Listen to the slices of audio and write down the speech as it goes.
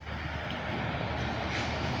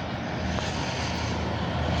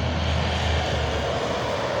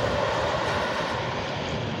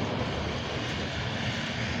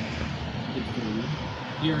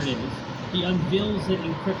Here it is. He unveils it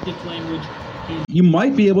in cryptic language. You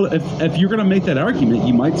might be able to, if you're going to make that argument,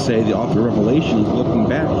 you might say the author of Revelation is looking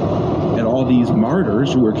back at all these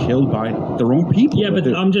martyrs who were killed by their own people. Yeah, but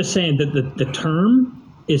I'm just saying that the term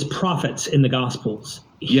is prophets in the Gospels.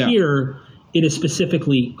 Yeah. Here, it is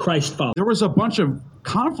specifically Christ followers. There was a bunch of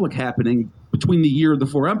conflict happening between the year of the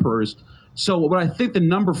four emperors. So what I think the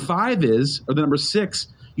number 5 is, or the number 6,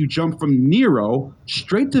 you jump from Nero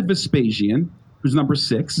straight to Vespasian, who's number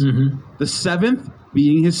 6. Mm-hmm. The 7th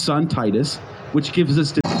being his son Titus, which gives us...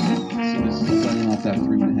 So this is starting off that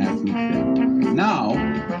 3.5 week thing. Now,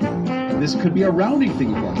 this could be a rounding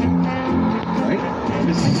thing for me, right?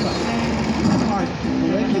 This is why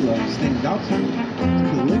Caligula stands out to me.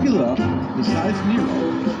 Caligula, besides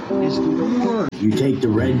Nero, is the worst. You take the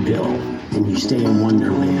red pill and you stay in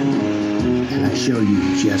Wonderland, and I show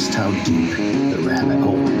you just how deep the rabbit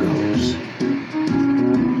hole goes.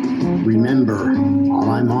 Remember, all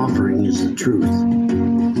I'm offering is the truth,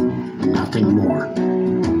 nothing more.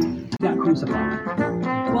 Got crucified.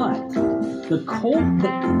 But the cult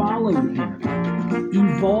that followed him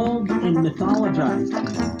evolved and mythologized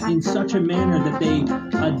him in such a manner that they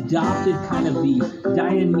adopted kind of the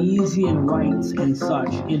Dionysian rites and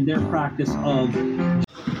such in their practice of...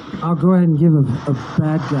 I'll go ahead and give a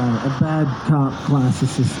bad guy, a bad cop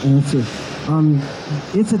classicist answer.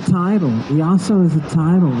 It's a title. He also is a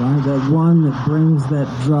title, right? That one that brings that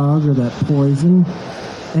drug or that poison.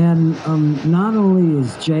 And not only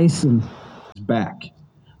is Jason back,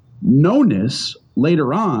 Nonus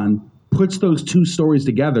later on puts those two stories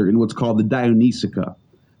together in what's called the Dionysica.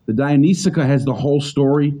 The Dionysica has the whole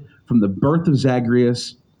story from the birth of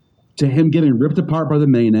Zagreus to him getting ripped apart by the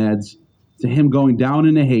Maenads to him going down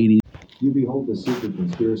into Hades. You behold the secret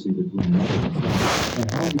conspiracy between mother and son,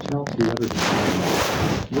 and how each helps the other to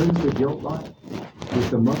survive. Where does the guilt lie? With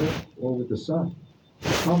the mother or with the son?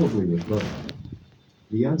 Probably with both.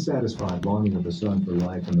 The unsatisfied longing of the son for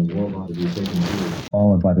life and the world ought to be taken seriously.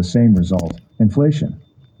 Followed by the same result, inflation.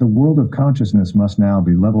 The world of consciousness must now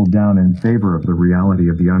be leveled down in favor of the reality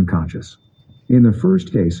of the unconscious. In the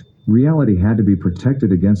first case, reality had to be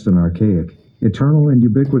protected against an archaic, eternal and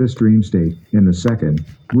ubiquitous dream state. In the second,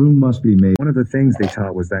 room must be made. One of the things they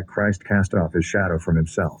taught was that Christ cast off his shadow from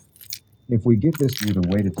himself. If we give this view the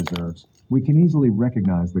weight it deserves, we can easily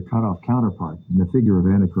recognize the cut-off counterpart in the figure of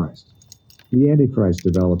Antichrist. The Antichrist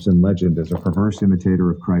develops in legend as a perverse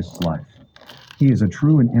imitator of Christ's life. He is a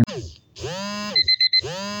true and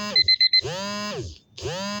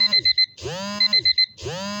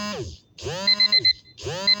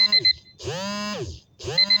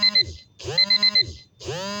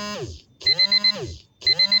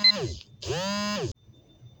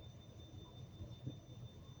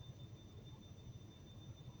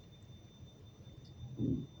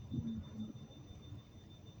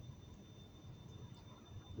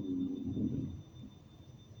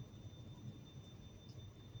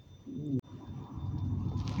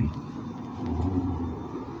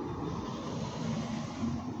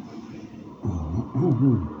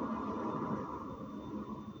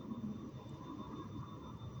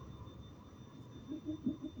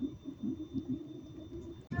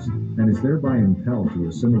and is thereby impelled to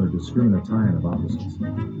a similar discrimination of opposites.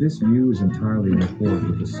 This view is entirely in accord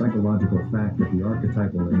with the psychological fact that the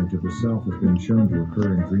archetypal image of the self has been shown to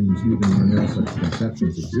occur in dreams even when no such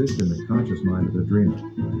conceptions exist in the conscious mind of the dreamer.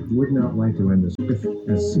 Would not like to end this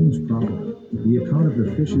as seems proper. The account of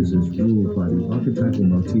the fishes is ruled by the archetypal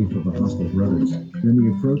motif of the hostile brothers, then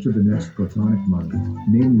the approach of the next platonic mind,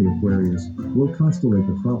 namely Aquarius, will constellate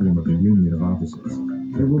the problem of the union of opposites.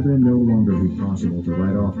 It will then no longer be possible to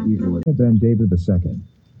write off evil. Ben David II.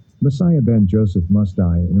 Messiah ben Joseph must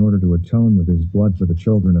die in order to atone with his blood for the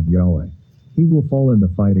children of Yahweh. He will fall in the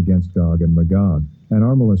fight against Gog and Magog, and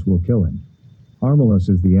Armilus will kill him. Armilus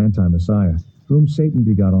is the anti-Messiah, whom Satan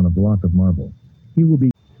begot on a block of marble. He will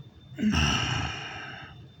be...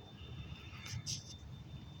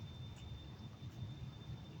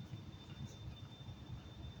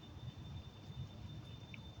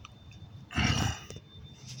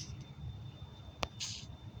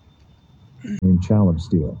 in chal of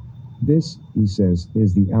steel. This, he says,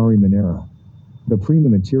 is the auri minera, the prima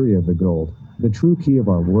materia of the gold, the true key of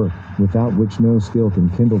our work, without which no skill can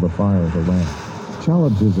kindle the fire of the lamp.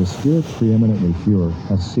 Chalabs is a spirit preeminently pure,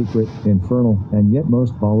 a secret, infernal, and yet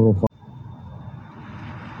most volatile fire.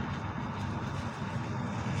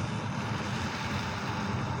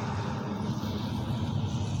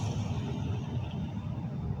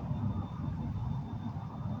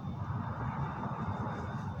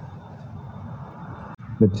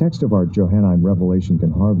 The text of our Johannine revelation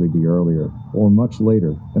can hardly be earlier, or much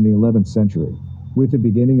later, than the 11th century. With the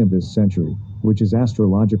beginning of this century, which is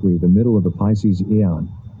astrologically the middle of the Pisces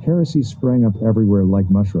eon, heresies sprang up everywhere like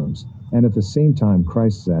mushrooms, and at the same time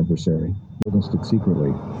Christ's adversary witnessed it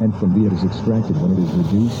secretly, and from thee it is extracted when it is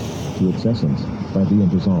reduced to its essence, by thee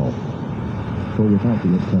and dissolved. For without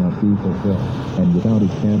thee it cannot be fulfilled, and without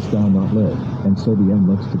it canst thou not live, and so the end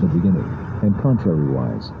looks to the beginning, and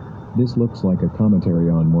contrariwise. This looks like a commentary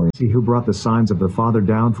on more. He who brought the signs of the Father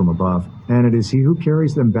down from above, and it is he who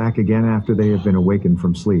carries them back again after they have been awakened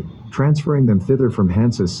from sleep, transferring them thither from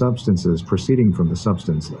hence as substances proceeding from the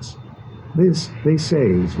substanceless. This, they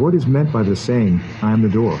say, is what is meant by the saying, I am the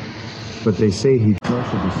door. But they say he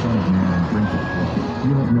flesh of the Son of Man and drink his blood.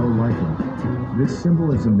 You have no life in it. This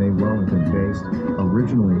symbolism may well have been based,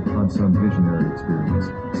 originally, on some visionary experience,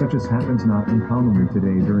 such as happens not uncommonly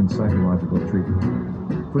today during psychological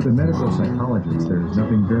treatment. For the medical psychologist, there is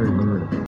nothing very lurid